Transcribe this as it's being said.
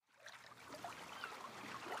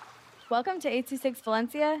Welcome to 826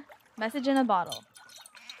 Valencia, Message in a Bottle.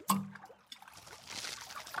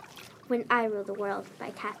 When I Rule the World by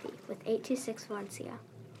Kathy with 826 Valencia.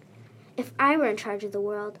 If I were in charge of the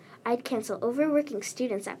world, I'd cancel overworking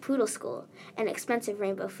students at Poodle School and expensive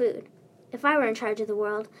rainbow food. If I were in charge of the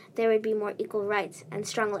world, there would be more equal rights and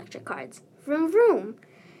strong electric cars. Vroom vroom!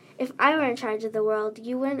 If I were in charge of the world,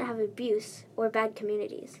 you wouldn't have abuse or bad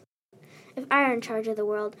communities. If I were in charge of the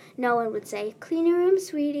world, no one would say, "Clean your room,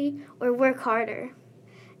 sweetie," or "Work harder."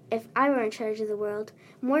 If I were in charge of the world,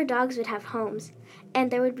 more dogs would have homes, and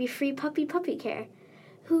there would be free puppy care.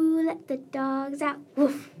 Who let the dogs out?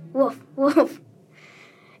 Woof, woof, woof.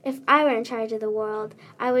 If I were in charge of the world,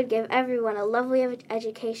 I would give everyone a lovely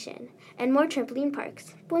education and more trampoline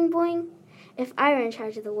parks. Boing, boing. If I were in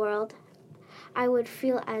charge of the world, I would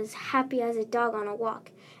feel as happy as a dog on a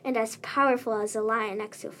walk and as powerful as a lion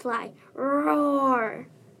next to a fly. Roar!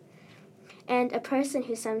 And a person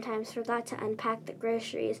who sometimes forgot to unpack the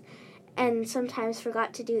groceries and sometimes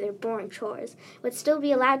forgot to do their boring chores would still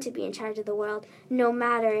be allowed to be in charge of the world, no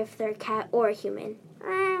matter if they're a cat or a human.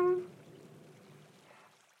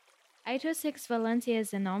 826 Valencia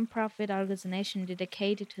is a non-profit organization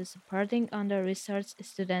dedicated to supporting under-researched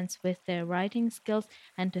students with their writing skills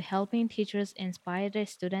and to helping teachers inspire their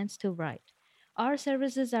students to write. Our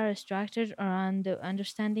services are structured around the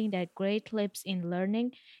understanding that great leaps in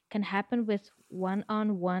learning can happen with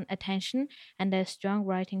one-on-one attention and that strong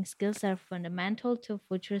writing skills are fundamental to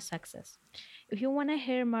future success. If you want to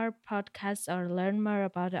hear more podcasts or learn more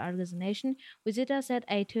about the organization, visit us at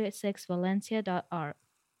 826valencia.org.